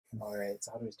All right,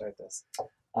 so how do we start this?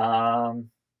 Um,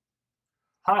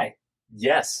 Hi,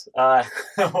 yes.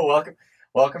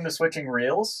 Welcome to Switching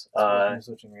Reels. welcome to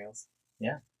Switching Reels.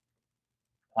 Yeah.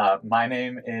 My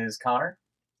name is Connor,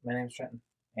 My name's Trenton.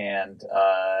 and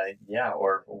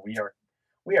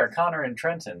we are Connor and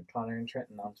Trenton. Connor and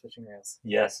Trenton on Switching Reels.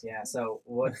 Yes. Yeah, so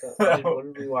what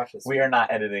did we watch this We week? are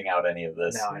not editing out any of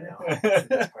this. No, I know. That's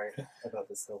the best part about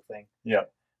this whole thing.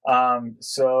 Yep.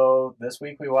 So this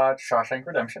week we watched Shawshank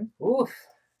Redemption. Oof.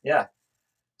 Yeah.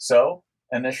 So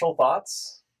initial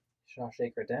thoughts.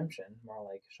 Shawshank Redemption, more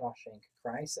like Shawshank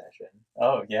Cry Session.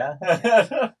 Oh yeah.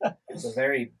 It's a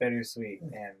very bittersweet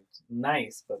and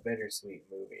nice but bittersweet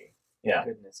movie. Yeah.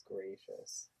 Goodness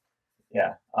gracious.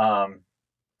 Yeah.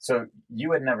 So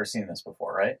you had never seen this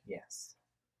before, right? Yes,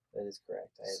 that is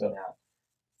correct. I So- had not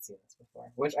seen this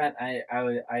before. Which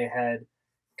I had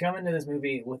come into this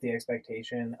movie with the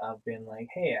expectation of being like,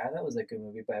 hey, that was a good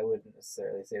movie, but I wouldn't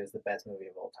necessarily say it was the best movie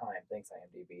of all time. Thanks,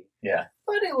 IMDb. Yeah.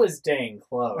 But it was dang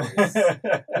close.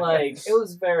 Like, it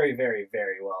was very, very,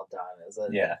 very well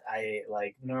done. Yeah.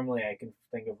 Normally I can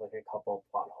think of like a couple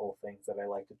plot hole things that I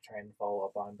like to try and follow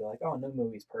up on and be like, oh, no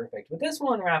movie's perfect. But this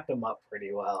one wrapped them up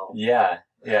pretty well. Yeah.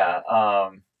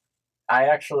 I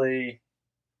actually.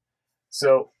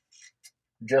 So,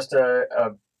 just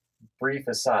a brief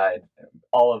aside.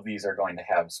 All of these are going to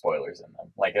have spoilers in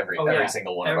them. Like every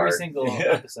single one of our. Every single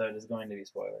episode is going to be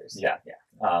spoilers. Yeah.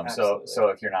 Yeah. So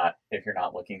if you're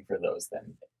not looking for those,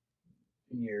 then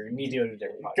You need to go to a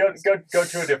different podcast. go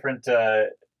to a different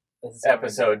This is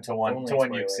episode to only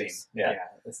one you've seen. spoilers. Yeah.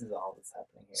 This is all that's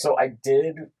happening here. So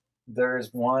there's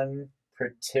one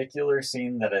particular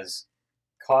scene that has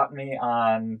caught me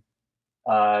on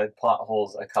plot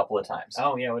holes a couple of times.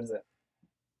 Oh yeah, what is it?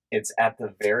 It's at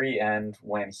the very end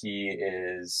when he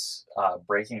is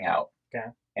breaking out. Okay.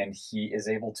 And he is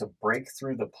able to break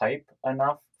through the pipe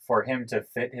enough for him to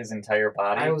fit his entire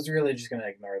body. I was really just gonna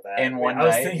ignore that. In one I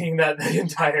was night? thinking that the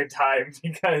entire time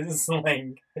because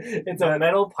like it's a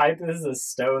metal pipe. This is a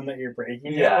stone that you're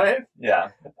breaking it with.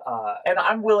 Yeah. Uh, And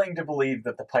I'm willing to believe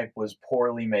that the pipe was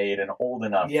poorly made and old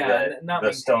enough that not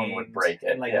the stone would maintained break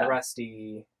it. and like yeah.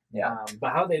 rusty. Yeah.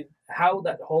 But how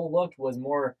that hole looked was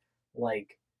more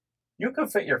like. You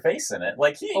could fit your face in it.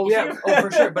 Like he. Oh yeah, oh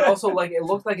for sure. But also like it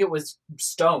looked like it was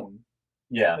stone.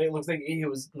 Yeah. It looks like he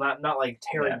was not like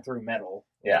tearing through metal.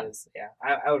 Yeah.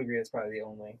 I would agree. That's probably the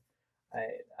only.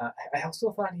 I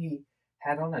also thought he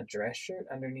had on a dress shirt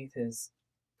underneath his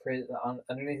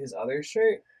other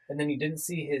shirt, and then you didn't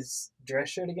see his dress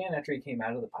shirt again after he came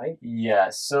out of the pipe. Yeah.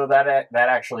 So that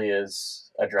actually is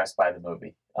addressed by the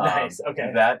movie. Nice.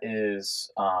 Okay. That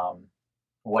is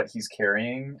what he's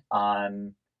carrying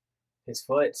on His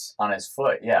foot. on his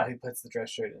foot. Yeah. He puts the dress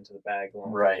shirt into the bag.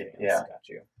 Along Right, with yeah. Got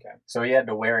you. Okay. So he had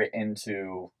to wear it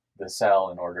into the cell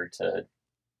in order to.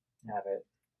 Have it.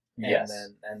 Yes.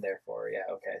 And therefore,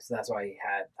 yeah. Okay. So that's why he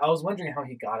had. I was wondering how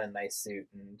he got a nice suit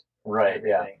and. Right.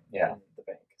 Yeah. Everything Yeah. in the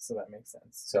bank. So that makes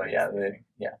sense. So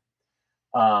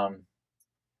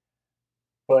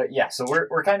but yeah, so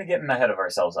we're kind of getting ahead of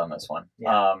ourselves on this one.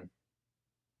 Yeah.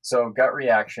 So gut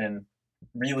reaction,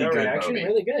 really good reaction, movie.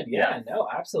 really good. Yeah, no,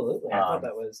 absolutely. I thought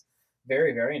that was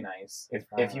very, very nice.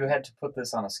 If you had to put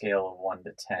this on a scale of 1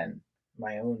 to 10,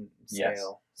 my own Yes.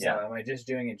 scale. So Yeah. am I just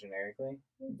doing it generically?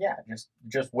 yeah,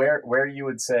 just where you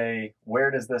would say where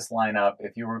does this line up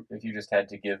if you just had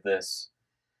to give this.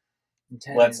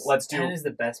 10 Let's do 10 is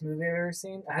the best movie I've ever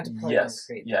seen. I had to probably Yes,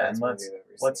 create yeah, the and best movie I've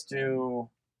ever let's seen. do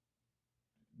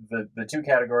the two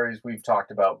categories we've talked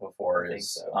about before I think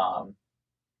is so.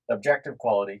 Objective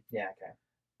quality Yeah, okay.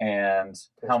 and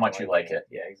how much you like it.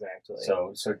 Yeah, exactly.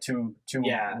 So two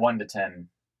Yeah. 1 to 10.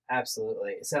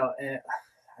 Absolutely. So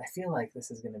I feel like this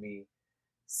is going to be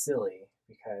silly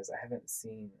because I haven't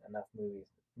seen enough movies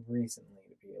recently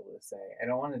to be able to say. I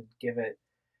don't want to give it.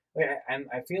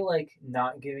 I feel like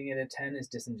not giving it a 10 is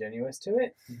disingenuous to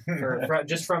it,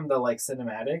 just from the like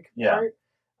cinematic part.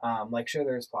 Like sure,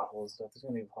 there's plot holes and stuff. There's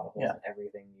gonna be plot holes in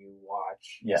everything you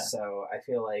watch. Yeah. So I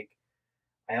feel like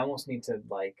I almost need to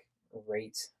like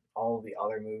rate all the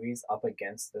other movies up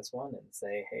against this one and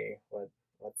say, hey,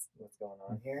 what's going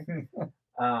on here?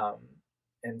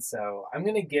 And so I'm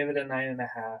gonna give it a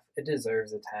 9.5. It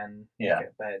deserves a 10. Yeah.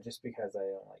 But just because I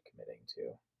don't like committing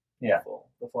to the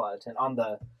full out of 10 on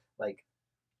the like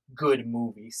good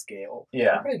movie scale.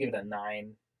 Yeah. I'd probably give it a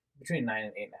 9, between 9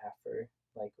 and 8.5 for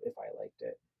like if I liked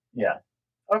it. Yeah.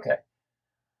 Okay.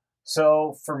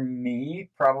 So for me,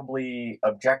 probably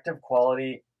objective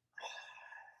quality.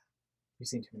 You've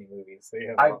seen too many movies, so you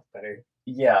have a lot better.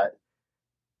 Yeah.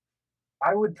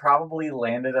 I would probably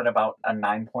land it at about a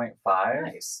 9.5.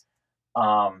 Nice.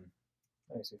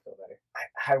 That makes me feel better.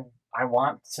 I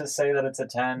want to say that it's a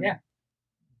 10. Yeah.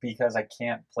 Because I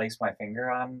can't place my finger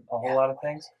on a whole lot of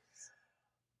things.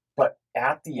 But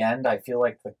at the end, I feel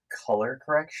like the color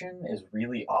correction is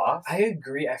really off. I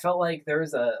agree. I felt like there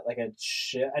was a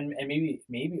shift, and maybe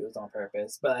it was on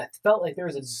purpose, but I felt like there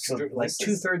was like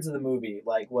 2/3 of the movie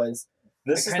was.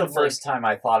 This is the first time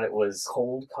I thought it was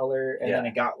cold color, and then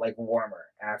it got warmer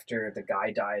after the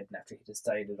guy died and after he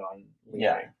decided on leaving.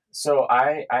 Yeah. So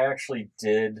I actually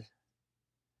did.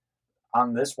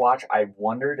 On this watch, I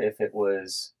wondered if it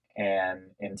was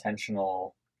an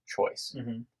intentional choice,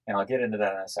 and I'll get into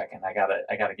that in a second. I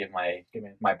gotta give my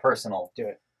personal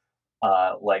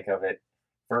like of it.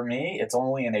 For me, it's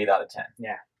only an 8 out of 10.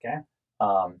 Yeah. Okay.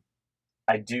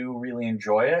 I do really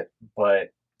enjoy it,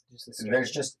 but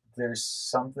there's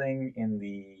something in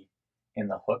the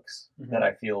hooks that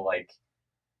I feel like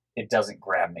it doesn't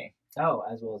grab me. Oh,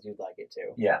 as well as you'd like it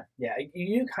to. Yeah. Yeah.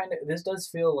 You kind of. This does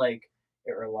feel like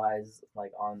it relies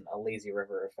on a lazy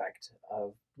river effect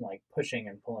of pushing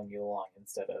and pulling you along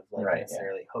instead of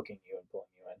necessarily hooking you and pulling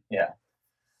you in. Yeah.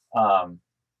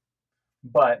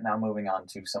 But now moving on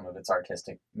to some of its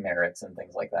artistic merits and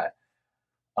things like that.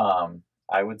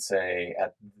 I would say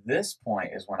at this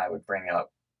point is when I would bring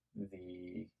up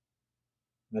the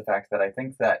fact that I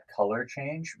think that color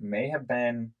change may have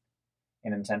been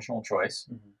an intentional choice.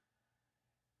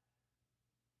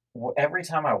 Every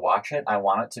time I watch it, I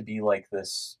want it to be like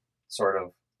this sort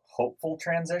of hopeful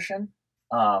transition,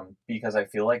 because I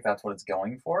feel like that's what it's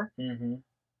going for.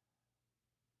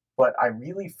 But I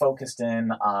really focused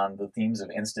in on the themes of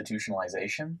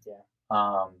institutionalization.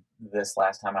 This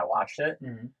last time I watched it,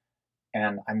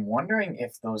 and I'm wondering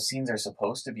if those scenes are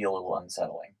supposed to be a little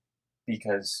unsettling,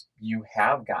 because you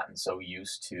have gotten so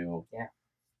used to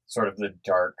sort of the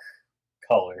dark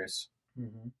colors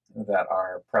that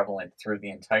are prevalent through the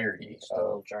entirety. It's a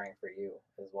little jarring for you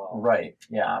as well. Right.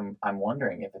 Yeah. I'm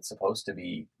wondering if it's supposed to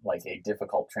be like a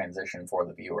difficult transition for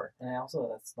the viewer. And also,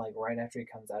 that's right after he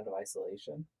comes out of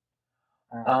isolation.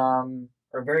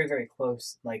 Or very, very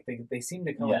close. They seem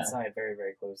to coincide very,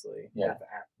 very closely with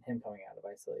him coming out of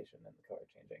isolation and the color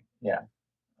changing. Yeah.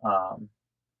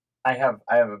 I have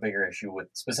a bigger issue with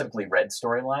specifically Red's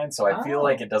storyline, so I feel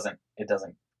like it doesn't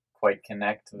quite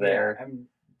connect there. Yeah,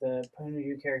 the point of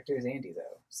view character is Andy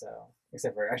though, so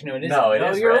except for actually no, it isn't. No, it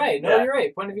is you're Red. right. No, you're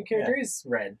right. Point of view character is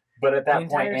Red. But at that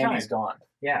point, Andy's gone.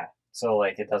 Yeah. So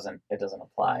it doesn't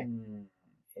apply.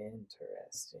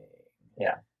 Interesting.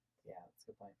 Yeah. Yeah, that's a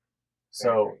good point.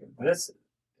 So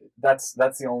that's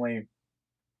the only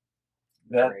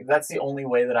that's the only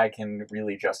way that I can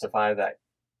really justify that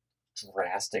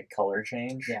drastic color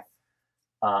change. Yeah.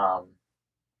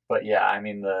 But yeah, I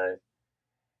mean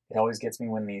it always gets me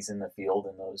when he's in the field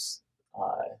and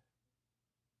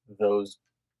those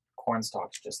corn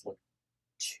stalks just look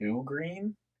too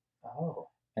green.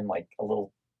 Oh. And a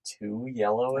little too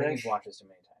yellowish. I've watched this too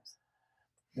many times.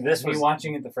 This was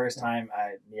watching it the first time.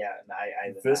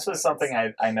 This was something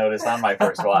I noticed on my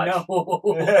first watch.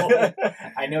 No.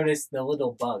 I noticed the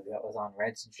little bug that was on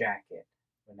Red's jacket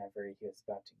whenever he was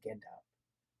about to get out.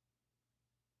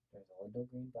 There's a little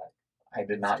green bug. I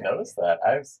did not notice that.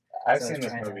 I've seen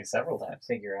this movie several times.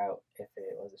 Figure out if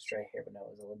it was a stray hair, but no,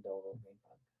 it was a little green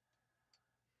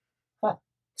bug. Huh.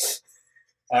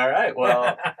 All right.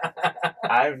 Well,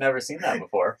 I've never seen that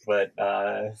before, but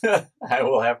I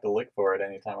will have to look for it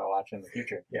anytime I watch in the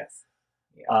future. Yes.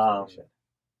 Yeah.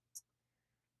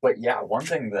 But yeah, one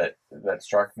thing that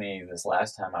struck me this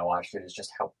last time I watched it is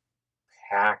just how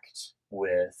packed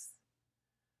with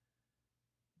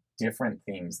different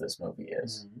themes this movie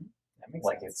is. That makes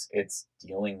sense. It's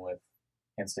dealing with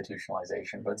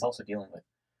institutionalization, but it's also dealing with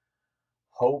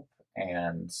hope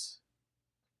and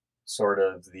sort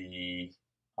of the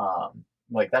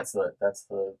that's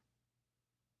the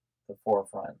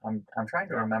forefront. I'm trying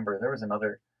to remember. There's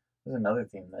another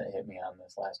theme that hit me on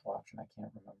this last watch, and I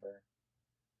can't remember.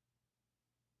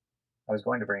 I was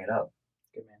going to bring it up.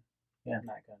 Good man. Yeah. I'm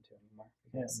not going to anymore.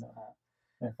 Because,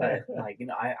 but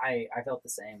I felt the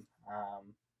same.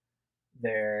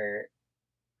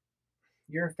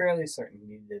 You're fairly certain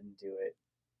you didn't do it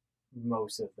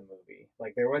most of the movie.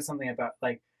 There was something about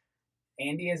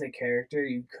Andy as a character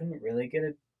you couldn't really get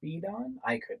a beat on.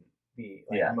 I couldn't be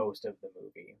most of the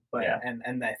movie, but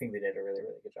and I think they did a really,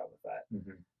 really good job with that.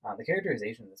 The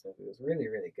characterization in this movie was really,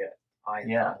 really good. I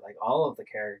thought all of the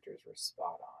characters were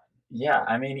spot on. Yeah,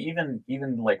 I mean even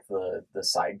the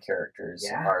side characters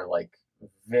are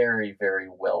very, very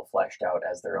well fleshed out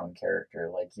as their own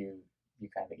character. You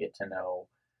kind of get to know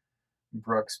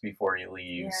Brooks before he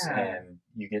leaves, and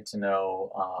you get to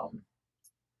know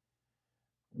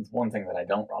one thing that I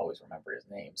don't always remember is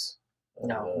names.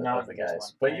 No, the, not of the this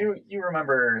guys. one. But you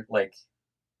remember like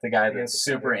the guy The guy with that's the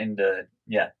super stutter. into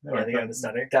Yeah, the guy with the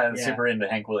stutter. guy that's Yeah. super into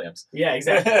Hank Williams. Yeah,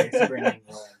 exactly. Super into Hank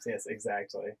Williams. Yes,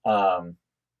 exactly.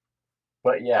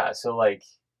 But yeah, so like,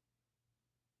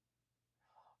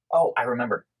 oh, I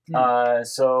remember.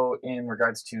 So in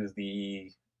regards to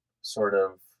the sort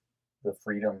of the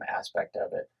freedom aspect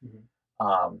of it,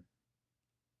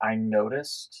 I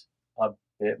noticed a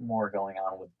bit more going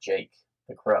on with Jake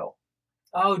the Crow.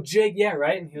 Oh, Jake, yeah,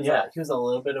 right. And he was a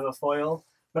little bit of a foil,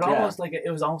 but almost like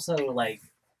it was also like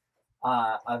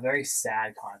a very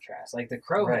sad contrast. Like the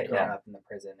Crow had grown up in the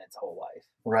prison its whole life,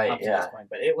 up to this point,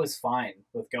 but it was fine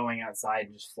with going outside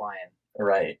and just flying.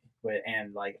 Right.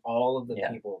 And like all of the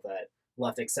people that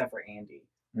left, except for Andy,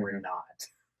 were not.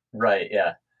 Right.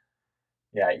 Yeah.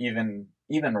 Yeah.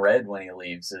 Even Red, when he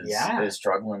leaves, is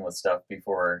struggling with stuff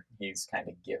before he's kind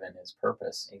of given his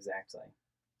purpose. Exactly.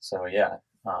 So yeah.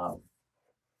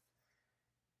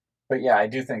 But yeah, I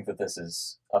do think that this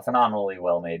is a phenomenally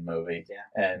well-made movie. Yeah,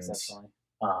 and exceptionally.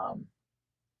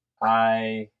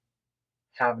 I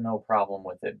have no problem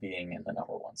with it being in the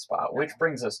number one spot, which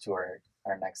brings us to our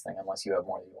next thing, unless you have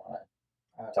more that you want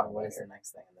to talk about. What is the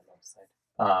next thing on the notes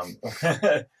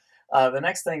side? The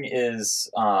next thing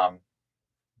is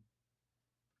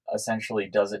essentially,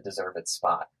 does it deserve its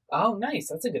spot? Oh, nice.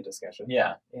 That's a good discussion.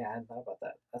 Yeah. Yeah, I hadn't thought about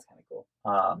that. That's kind of cool.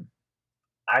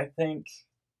 I think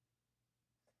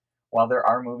while there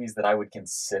are movies that I would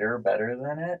consider better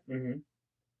than it,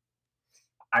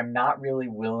 I'm not really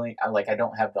willing. I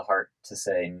don't have the heart to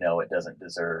say no, it doesn't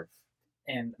deserve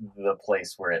and the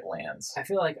place where it lands. I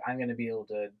feel like I'm going to be able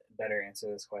to better answer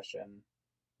this question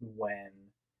when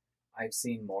I've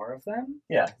seen more of them.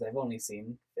 Yeah, because I've only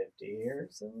seen 50 or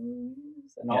so,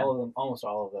 and almost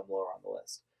all of them lower on the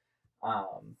list.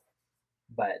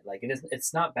 But like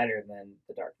it's not better than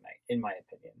The Dark Knight, in my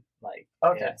opinion. Like,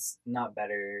 it's not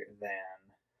better than.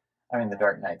 I mean, The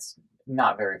Dark Knight's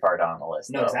not very far down the list.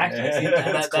 No, exactly.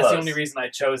 That's the only reason I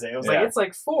chose it. It was like it's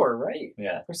like 4, right?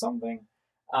 Yeah, or something.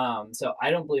 So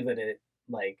I don't believe that it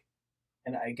like,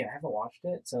 and again, I haven't watched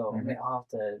it, so I'll have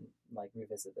to like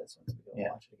revisit this once we go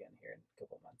watch it again here in a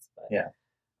couple of months. But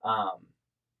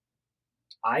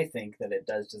I think that it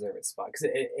does deserve its spot because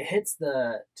it hits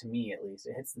to me at least,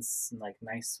 it hits this like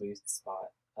nice sweet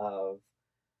spot of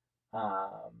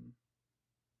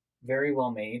very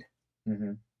well made,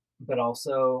 but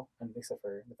also, and except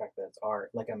for the fact that it's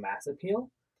art, like a mass appeal.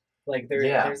 Like there's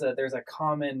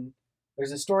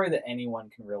a story that anyone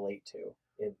can relate to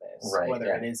in this,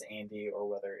 whether it is Andy or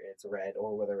whether it's Red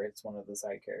or whether it's one of the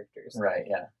side characters. Right.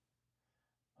 Yeah.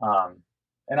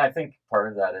 And I think part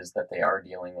of that is that they are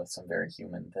dealing with some very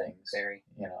human things. Very.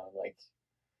 Like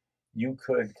you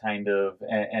could kind of,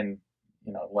 and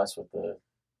less with the,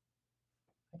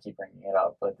 I keep bringing it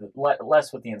up, but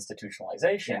less with the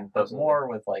institutionalization, but more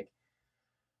with like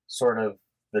sort of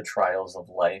the trials of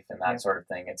life and that sort of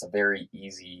thing. It's a very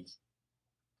easy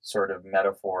sort of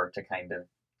metaphor to kind of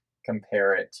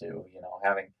compare it to,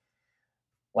 having,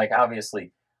 like,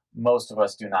 obviously, most of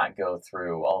us do not go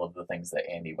through all of the things that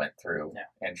Andy went through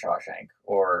in Shawshank,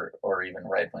 or even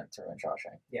Red went through in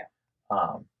Shawshank. Yeah.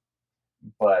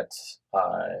 But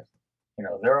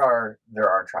there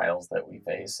are trials that we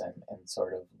face, and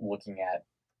sort of looking at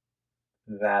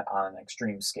that on an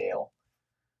extreme scale,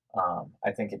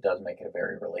 I think it does make it a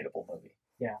very relatable movie.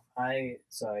 Yeah, I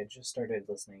just started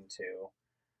listening to.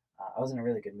 I was in a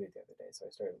really good mood the other day, so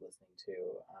I started listening to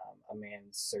A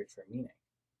Man's Search for Meaning.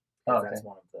 That's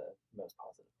one of the most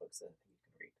positive books that you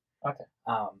can read. Okay.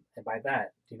 And by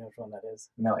that, do you know which one that is?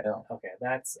 No, I don't. Okay,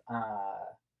 that's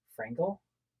Frankel.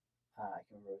 I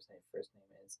can't remember what his first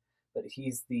name is, but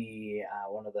he's the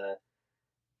one of the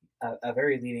a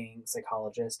very leading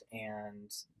psychologist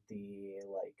and the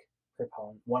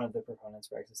one of the proponents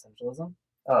for existentialism.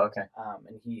 Oh, okay.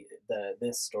 And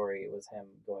this story was him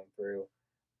going through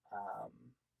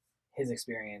his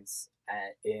experience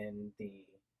in the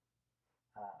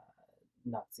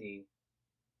Nazi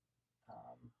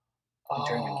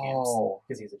internment camps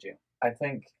because he's a Jew. I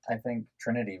think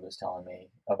Trinity was telling me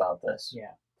about this.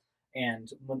 Yeah, and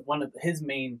one of his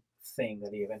main thing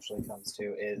that he eventually comes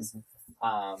to is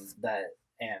that,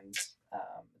 and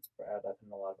it's brought up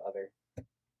in a lot of other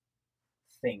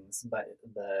things, but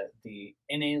the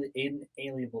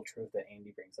inalienable truth that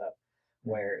Andy brings up,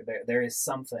 where there is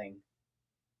something.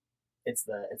 It's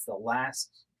the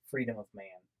last freedom of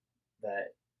man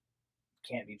that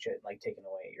can't be taken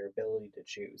away, your ability to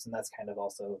choose, and that's kind of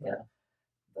also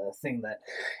the thing that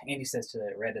Andy says to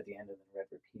Red at the end, and then Red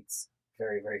repeats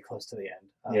very, very close to the end.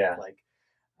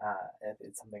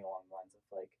 It's something along the lines of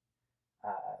like,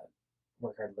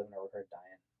 work hard living or work hard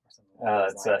dying, or something.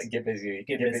 It's get busy,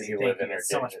 living, or it's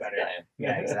so much better.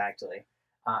 Yeah, exactly.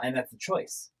 And that's the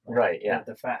choice. Right. Yeah.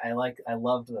 The fact I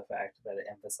loved the fact that it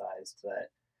emphasized that,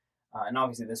 and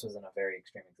obviously this wasn't a very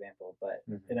extreme example, but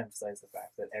it emphasized the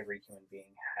fact that every human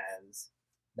being has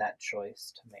that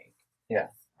choice to make. Yeah.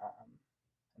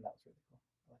 And that was really cool.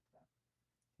 I like that.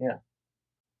 Yeah.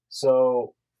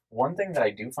 So one thing that I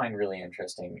do find really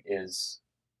interesting is,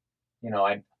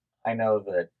 I know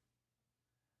that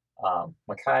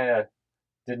Micaiah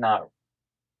did not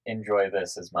enjoy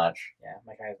this as much. Yeah,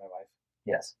 Micaiah is my wife.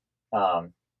 Yes.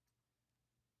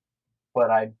 But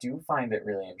I do find it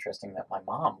really interesting that my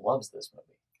mom loves this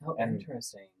movie. Oh, and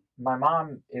interesting. My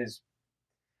mom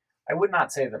I would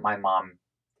not say that my mom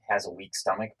has a weak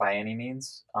stomach by any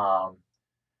means,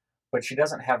 but she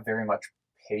doesn't have very much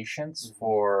patience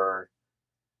for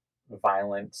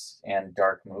violent and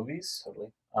dark movies.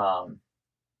 Totally.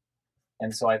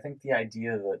 And so I think the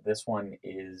idea that this one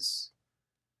is,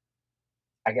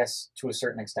 I guess to a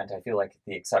certain extent, I feel like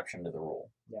the exception to the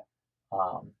rule. Yeah.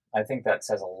 I think that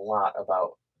says a lot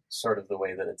about sort of the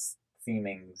way that its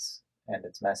themings and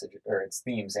its message, or its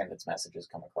themes and its messages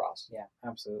come across. Yeah,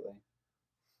 absolutely.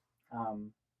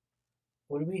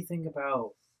 What do we think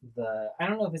about I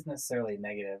don't know if it's necessarily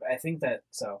negative. I think that,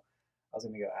 so I was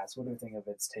going to go ask, what do we think of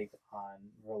its take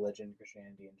on religion,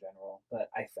 Christianity in general? But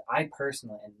I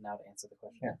personally, and now to answer the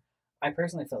question, I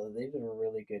personally felt that they did a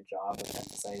really good job of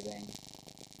emphasizing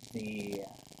the,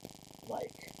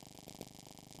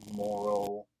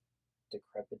 moral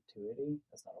decrepitude.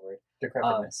 That's not a word.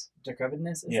 Decrepitness.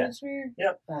 Decrepitness? Is that weird?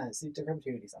 Yep. See,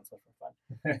 decrepitude sounds much more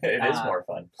fun. It is more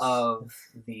fun. Of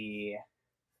the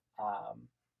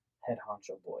head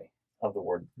honcho boy. Of the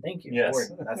word. Thank you. Yes.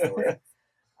 Warden, that's the word.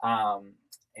 And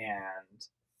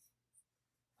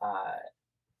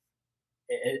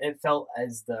it felt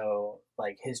as though,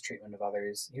 his treatment of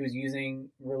others, he was using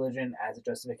religion as a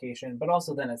justification, but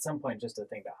also then at some point just a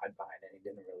thing to hide behind it. He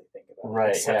didn't really think about it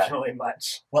exceptionally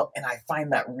much. Well, and I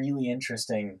find that really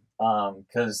interesting,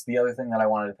 because the other thing that I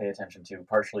wanted to pay attention to,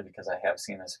 partially because I have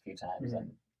seen this a few times,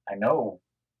 and I know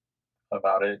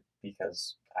about it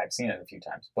because I've seen it a few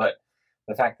times, but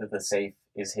the fact that the safe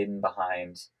is hidden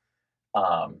behind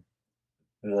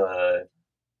the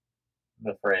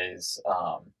phrase,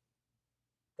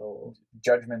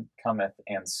 judgment cometh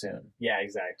and soon. Yeah,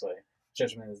 exactly.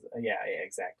 Judgment is,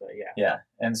 exactly, yeah. Yeah,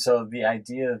 and so the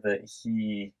idea that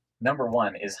he, number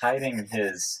one, is hiding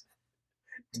his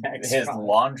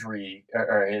laundry,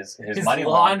 or his money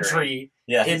laundry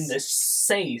in the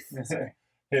safe.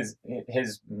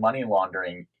 his money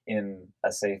laundering in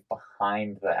a safe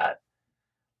behind that.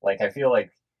 I feel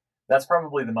like that's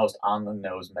probably the most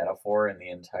on-the-nose metaphor in the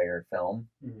entire film,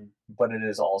 but it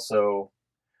is also,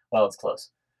 well, it's close.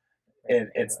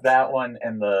 It's that one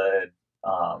and the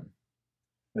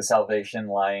salvation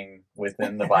lying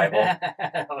within the Bible,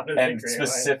 and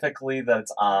specifically that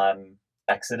it's on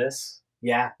Exodus.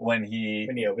 Yeah, when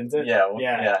he opens it. Yeah,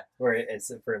 where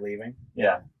it's for leaving.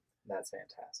 Yeah, that's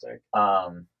fantastic.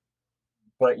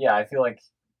 But yeah, I feel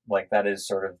like that is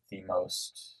sort of the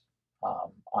most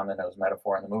on the nose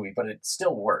metaphor in the movie, but it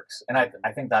still works, and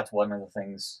I think that's one of the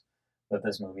things that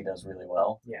this movie does really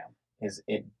well. Yeah. Is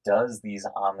it does these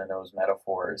on-the-nose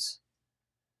metaphors,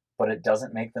 but it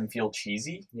doesn't make them feel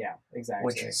cheesy. Yeah, exactly.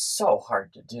 Which is so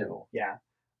hard to do. Yeah.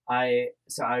 I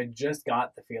just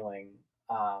got the feeling,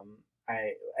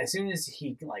 as soon as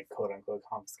he, quote-unquote,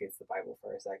 confiscates the Bible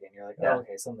for a second, you're like, oh,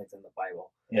 okay, something's in the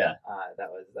Bible. Yeah.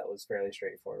 That was fairly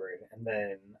straightforward. And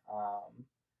then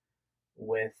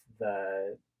with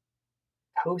the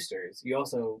posters, you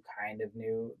also kind of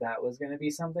knew that was going to be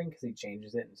something because he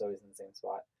changes it and it's always in the same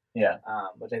spot. Yeah.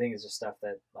 Which I think is just stuff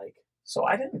that, So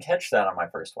I didn't catch that on my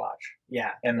first watch.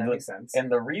 Yeah, and that makes sense.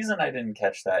 And the reason I didn't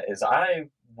catch that is I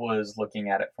was looking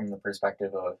at it from the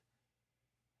perspective of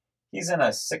he's in a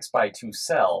 6x2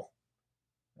 cell,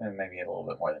 and maybe a little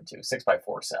bit more than 2,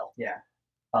 6x4 cell. Yeah.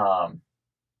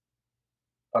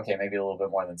 Okay, maybe a little bit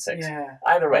more than 6. Yeah.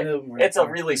 Either way, it's a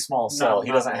really small cell.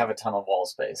 He doesn't have a ton of wall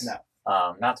space.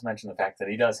 No. Not to mention the fact that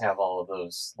he does have all of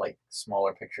those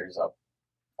smaller pictures up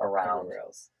around. Everywhere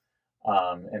else.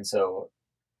 And so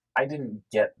I didn't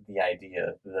get the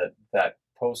idea that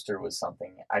poster was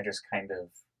something. I just kind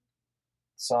of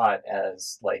saw it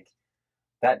as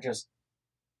that just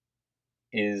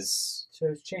is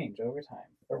shows change over time.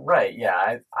 Right.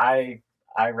 Yeah. I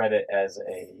read it as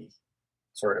a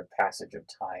sort of passage of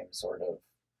time sort of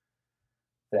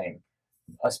thing,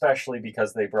 especially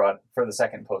because they brought, for the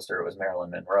second poster, it was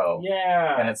Marilyn Monroe.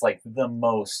 Yeah. And it's the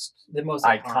most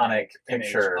iconic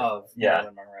picture of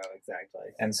Marilyn Monroe.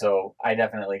 Exactly. And so I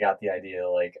definitely got the idea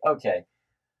okay,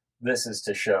 this is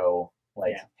to show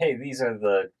Like, hey, these are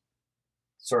the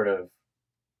sort of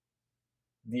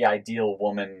the ideal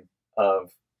woman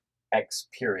of X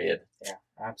period. Yeah,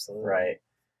 absolutely. Right.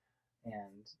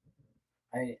 And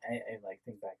I like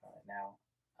think back on it now.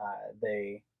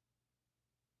 They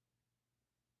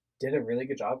did a really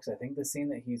good job because I think the scene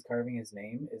that he's carving his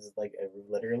name is like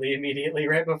literally immediately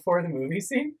right before the movie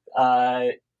scene.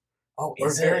 Oh, or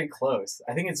is very it? close.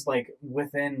 I think it's like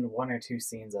within one or two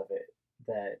scenes of it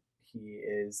that he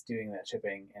is doing that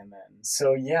chipping, and then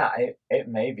So yeah, it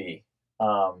may be.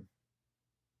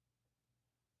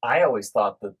 I always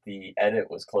thought that the edit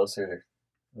was closer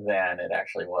than it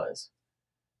actually was.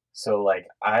 So like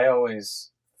I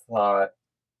always thought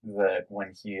that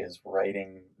when he is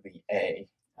writing the A,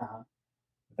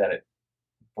 that it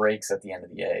breaks at the end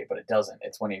of the A, but it doesn't.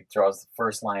 It's when he draws the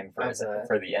first line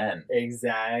for the N.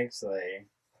 Exactly.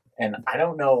 And I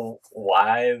don't know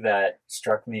why that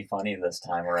struck me funny this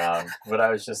time around, but I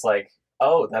was just like,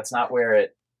 "Oh, it's not where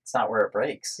it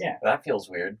breaks." Yeah, that feels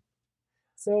weird.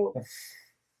 So,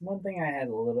 one thing I had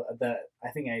a little that I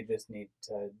think I just need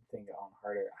to think on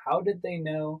harder. How did they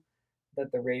know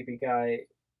that the rapey guy,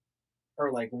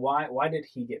 or like why did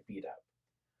he get beat up?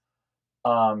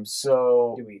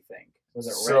 So do we think? Was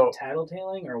it Red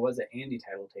tattletaling, or was it Andy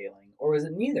tattletaling, or was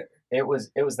it neither? It was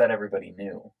that everybody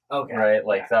knew. Okay. Right?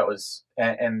 Like that was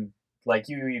and like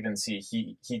you even see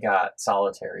he got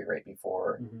solitary right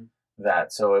before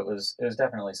that. So it was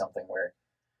definitely something where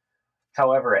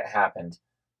however it happened,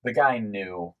 the guy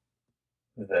knew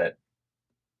that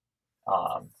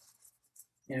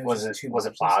was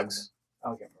it Boggs? I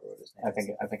can't remember what his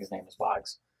name I think his name was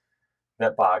Boggs.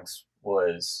 That Boggs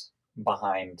was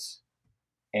behind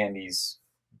Andy's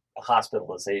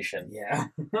hospitalization. Yeah.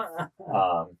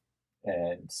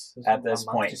 And at this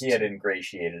point, he had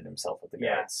ingratiated himself with the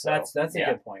guards. So, that's a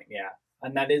good point. Yeah,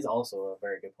 and that is also a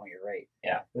very good point. You're right.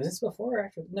 Yeah. Was this before or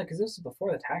after? No, because this was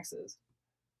before the taxes.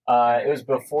 It was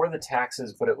before the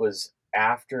taxes, but it was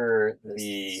after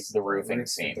the roofing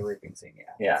scene. The roofing scene,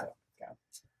 yeah. Yeah.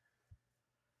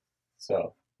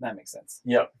 So that makes sense.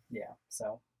 Yep. Yeah.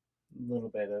 So a little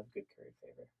bit of good curry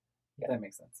favor. Yeah. That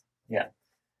makes sense. Yeah.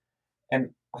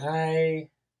 And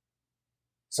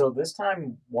so this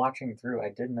time watching through, I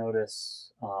did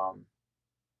notice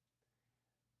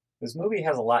this movie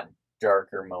has a lot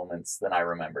darker moments than I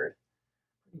remembered.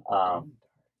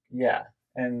 Yeah,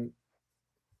 and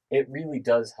it really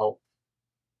does help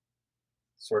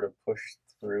sort of push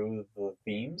through the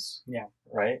themes. Yeah.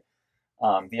 Right?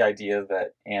 The idea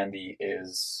that Andy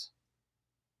is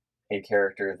a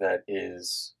character that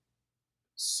is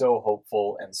so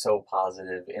hopeful and so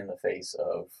positive in the face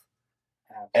of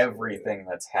everything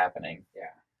that's happening.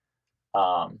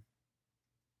 Yeah.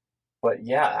 But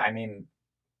yeah, I mean,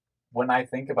 when I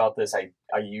think about this, I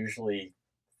usually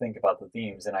think about the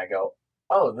themes and I go,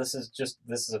 oh, this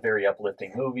is a very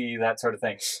uplifting movie, that sort of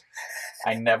thing.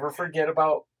 I never forget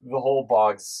about the whole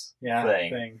Boggs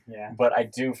thing. Yeah. But I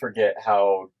do forget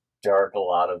how dark a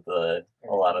lot of the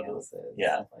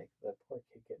yeah. Like the poor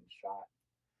kid getting shot.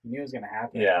 You knew it was going to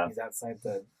happen. Yeah. He's outside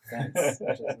the fence,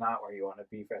 which is not where you want to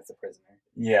be as a prisoner.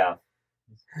 Yeah.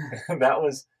 That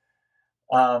was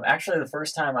actually the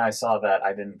first time I saw that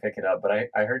I didn't pick it up, but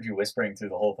I heard you whispering through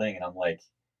the whole thing and I'm like,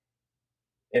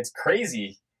 it's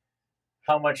crazy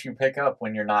how much you pick up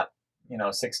when you're not,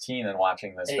 16 and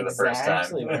watching this for the first time.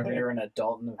 Exactly, whenever you're an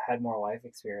adult and have had more life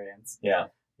experience. Yeah.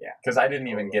 Yeah. Because I didn't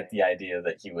even get the idea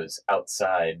that he was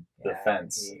outside the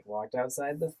fence. He walked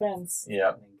outside the fence. Yeah.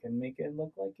 And can make it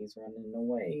look like he's running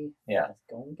away. Yeah. He's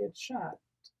going to get shot.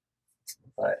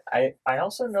 But I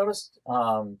also noticed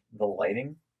the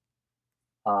lighting,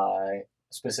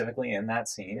 specifically in that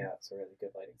scene. Yeah, it's a really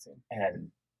good lighting scene.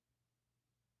 And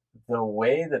the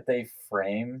way that they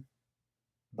frame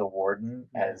the warden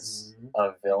as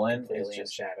a villain is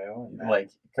just shadow,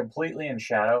 like completely in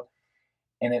shadow,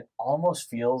 and it almost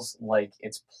feels like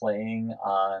it's playing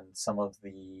on some of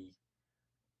the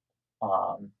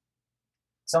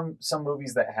some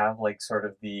movies that have like sort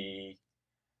of the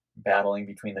battling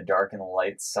between the dark and the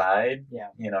light side. Yeah,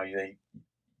 you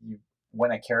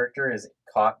when a character is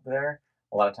caught there,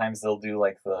 a lot of times they'll do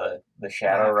like the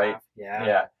shadow, right?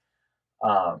 Yeah.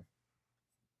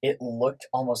 It looked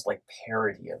almost like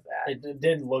parody of that. It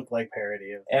did look like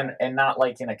parody of that. And not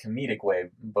like in a comedic way,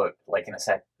 but like in a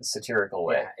satirical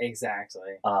way. Yeah,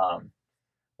 exactly.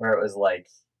 Where it was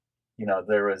like,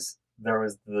 there was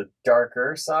the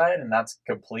darker side, and that's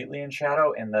completely in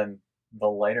shadow, and then the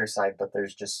lighter side, but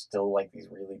there's just still like these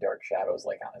really dark shadows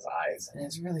like on his eyes. And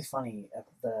it's really funny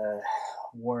the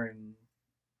Warren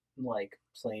like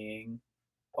playing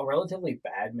a relatively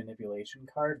bad manipulation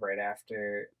card right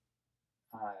after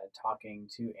talking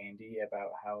to Andy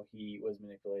about how he was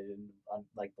manipulated and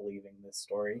like believing this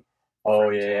story. Oh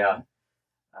yeah.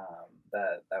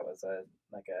 That was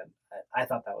I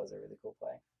thought that was a really cool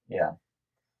play. Yeah.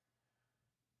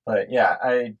 But yeah,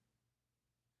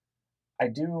 I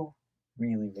do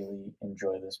really, really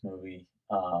enjoy this movie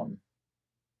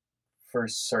for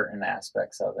certain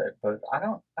aspects of it, but I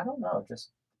don't know,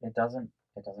 just it doesn't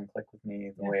click with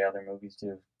me the way other movies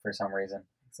do for some reason.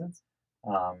 Makes sense.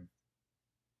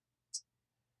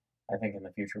 I think in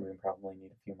the future we probably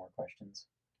need a few more questions.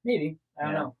 Maybe. I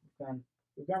don't know.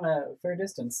 We've gone a fair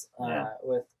distance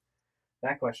with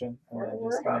that question, and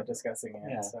we're just kind of discussing it.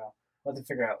 Yeah. So we'll have to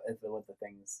figure out what the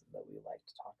things that we like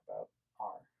to talk about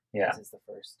are. Yeah. This is the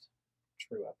first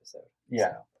true episode.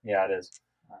 Yeah. So, yeah, it is.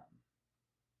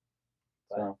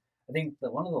 But I think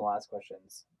that one of the last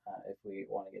questions, if we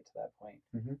want to get to that point,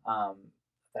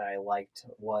 that I liked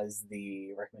was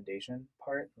the recommendation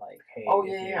part. Like, hey,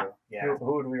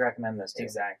 who would we recommend this to?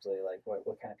 Exactly. Like,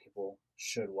 what kind of people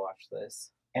should watch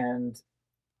this? And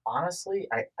honestly,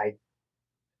 I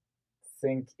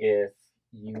think if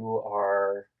you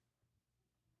are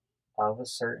of a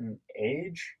certain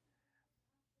age,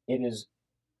 it is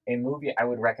a movie I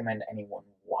would recommend anyone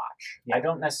watch. Yeah. I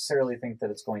don't necessarily think that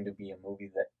it's going to be a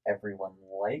movie that everyone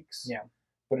likes. Yeah.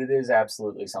 But it is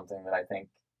absolutely something that I think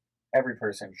every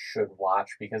person should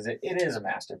watch because it is a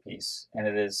masterpiece, and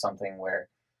it is something where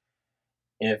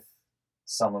if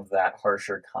some of that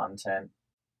harsher content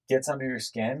gets under your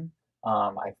skin,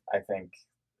 I think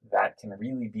that can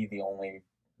really be the only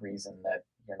reason that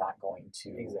you're not going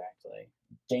to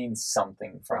gain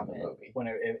something from the movie.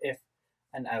 If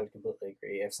and I would completely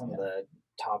agree. If some of the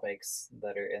topics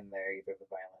that are in there, either the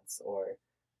violence or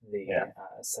the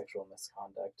sexual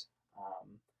misconduct,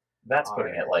 that's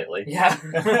putting it lightly. Yeah.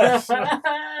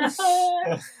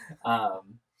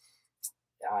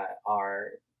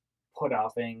 Are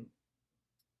off-putting.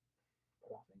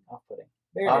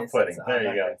 Off-putting. There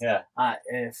you go. Yeah.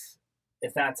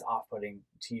 If that's off-putting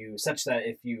to you, such that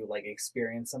if you like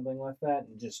experience something like that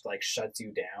and just like shuts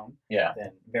you down,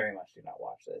 then very much do not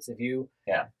watch this. If you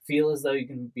feel as though you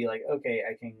can be like, okay,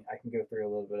 I can go through a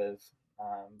little bit of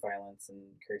violence and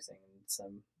cursing and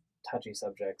some touchy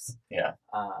subjects,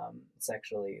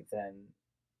 sexually, then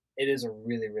it is a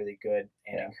really, really good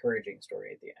and encouraging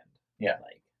story at the end.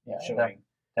 Yeah, showing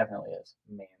definitely is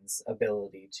man's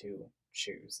ability to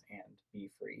choose and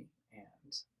be free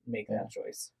and make that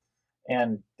choice.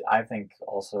 And I think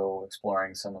also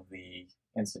exploring some of the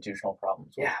institutional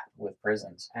problems with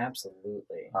prisons.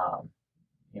 Absolutely.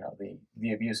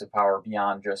 The abuse of power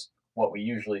beyond just what we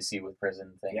usually see with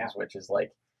prison things, which is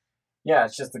like,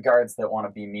 it's just the guards that want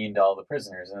to be mean to all the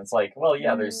prisoners. And it's like, well,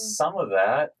 there's some of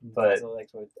that, but so like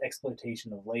with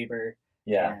exploitation of labor.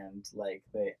 Yeah. And like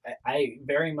I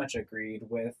very much agreed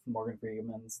with Morgan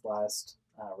Freeman's last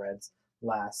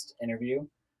interview.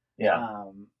 Yeah.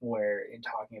 Where in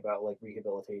talking about like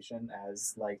rehabilitation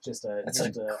as like just a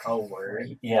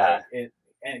word. Yeah. Like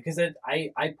because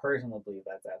I personally believe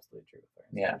that's absolutely true with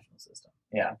our institutional system.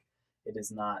 Yeah. Like, it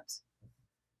is not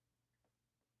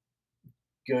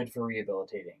good for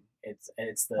rehabilitating. It's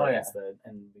the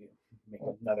and we make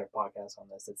another podcast on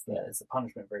this. It's the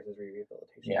punishment versus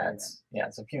rehabilitation. Yeah,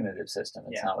 it's a punitive system.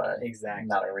 It's not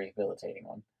a rehabilitating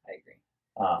one. I agree.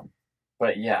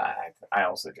 But I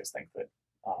also just think that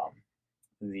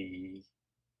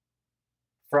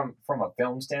from a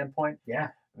film standpoint,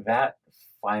 that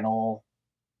final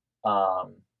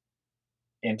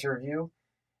interview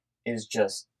is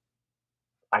just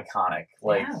iconic.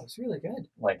 Like, it was really good.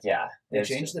 Like, they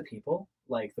changed the people.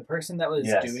 Like the person that was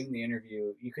doing the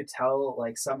interview, you could tell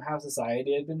like somehow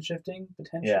society had been shifting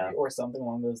potentially, or something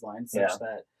along those lines, such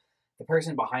that the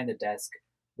person behind the desk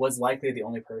was likely the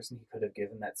only person he could have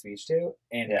given that speech to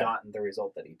and gotten the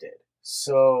result that he did.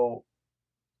 So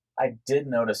I did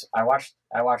notice. I watched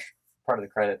part of the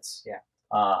credits.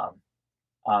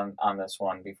 On this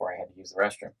one before I had to use the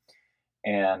restroom,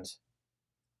 and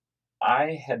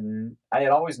I had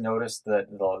always noticed that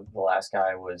the last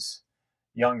guy was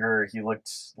younger. He looked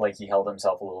like he held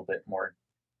himself a little bit more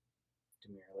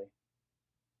demurely.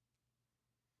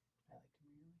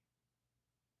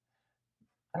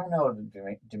 I don't know if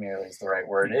demurely is the right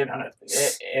word.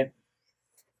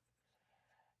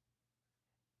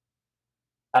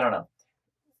 I don't know.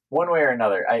 One way or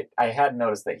another, I had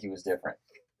noticed that he was different.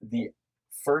 The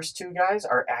first two guys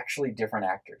are actually different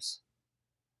actors.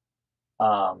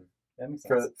 That makes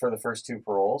sense. For the first two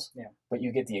paroles. Yeah. But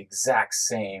you get the exact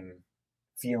same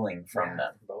feeling from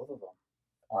them. Both of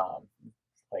them.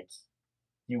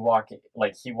 He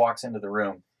walks into the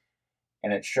room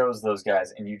and it shows those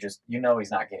guys, and you know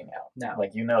he's not getting out. No.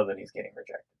 Like, you know that he's getting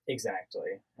rejected.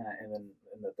 Exactly. And then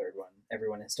in the third one,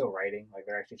 everyone is still writing. Like,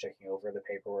 they're actually checking over the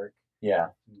paperwork. Yeah.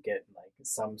 And get, like,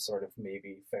 some sort of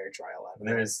maybe fair trial out of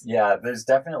it. There's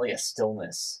definitely a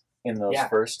stillness in those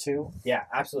first two. Yeah,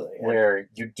 absolutely. Where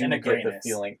you do get the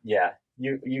feeling,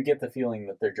 you get the feeling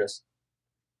that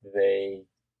they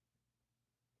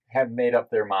had made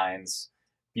up their minds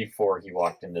before he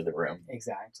walked into the room.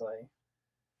 Exactly.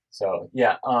 So,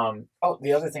 yeah. Oh,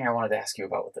 the other thing I wanted to ask you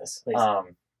about with this. Please.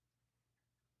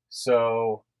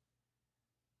 So,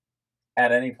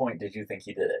 at any point, did you think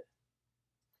he did it?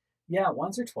 Yeah,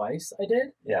 once or twice I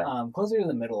did. Yeah. Closer to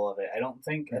the middle of it. I don't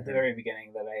think at the very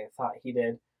beginning that I thought he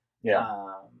did. Yeah.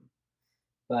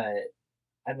 But,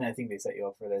 and then I think they set you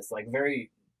up for this. Like,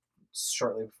 very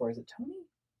shortly before, is it Tony?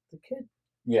 The kid?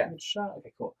 Yeah. The kid shot?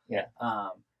 Okay, cool. Yeah.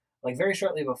 Like, very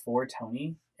shortly before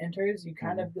Tony enters, you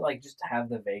kind of, like, just have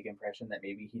the vague impression that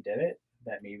maybe he did it.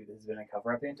 That maybe this has been a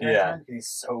cover-up the entire time. Because he's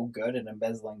so good at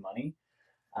embezzling money.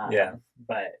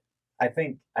 But I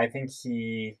think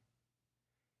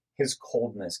his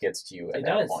coldness gets to you at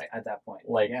that point. At that point.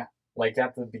 Like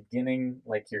at the beginning,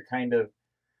 like you're kind of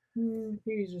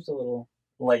he's just a little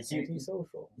like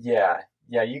antisocial. Yeah.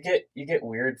 You get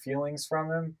weird feelings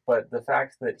from him, but the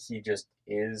fact that he just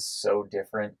is so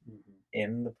different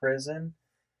in the prison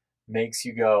makes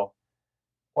you go,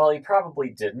 well, he probably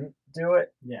didn't do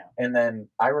it. Yeah. And then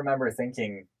I remember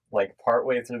thinking, like,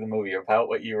 partway through the movie about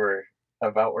where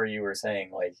you were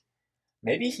saying, like,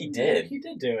 maybe he did. He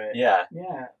did do it. Yeah.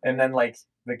 Yeah. And then, like,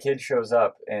 the kid shows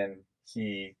up and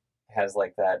he has,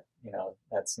 like, that,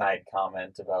 that snide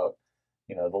comment about,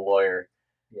 the lawyer.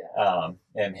 Yeah.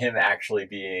 And him actually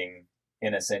being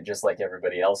innocent just like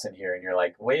everybody else in here. And you're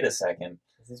like, wait a second.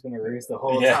 Has this been a ruse the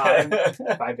whole time?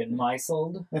 Have I been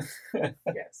misled?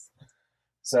 Yes.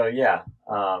 So, yeah.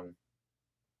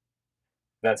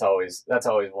 That's always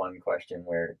one question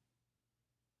where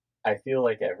I feel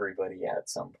like everybody at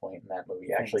some point in that movie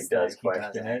actually does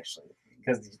question it,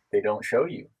 because they don't show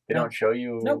you. They don't show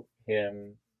you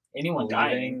him, anyone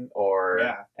dying or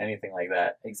anything like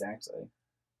that. Exactly.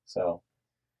 So,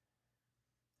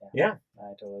 yeah,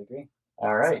 I totally agree.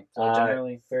 All right. So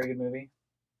generally, very good movie.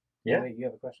 Yeah. You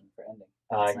have a question for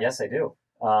ending. Yes, I do.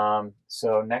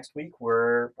 So next week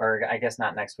or I guess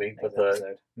not next week, but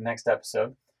the next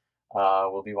episode.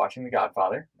 We'll be watching The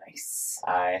Godfather. Nice.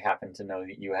 I happen to know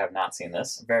that you have not seen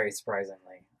this. Very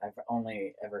surprisingly. I've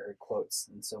only ever heard quotes,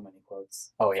 and so many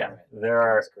quotes. Oh, yeah. There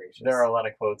are a lot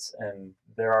of quotes, and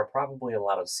there are probably a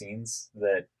lot of scenes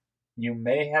that you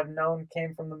may have known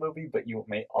came from the movie, but you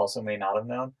may not have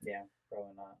known. Yeah,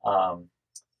 probably not.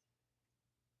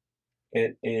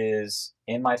 It is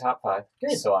in my top 5,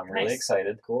 Good. So I'm really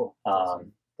excited. Cool. The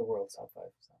world's top 5.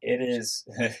 So. It is...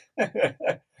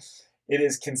 It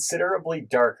is considerably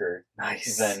darker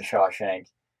than Shawshank.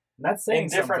 That's saying in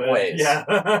different something. ways.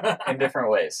 Yeah. In different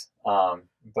ways.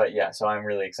 But yeah, so I'm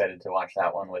really excited to watch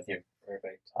that one with you.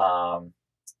 Perfect.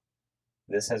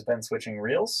 This has been Switching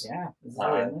Reels. Yeah. Is this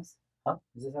how we end this? Huh?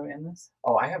 Is this how we end this?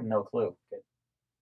 Oh, I have no clue. Good.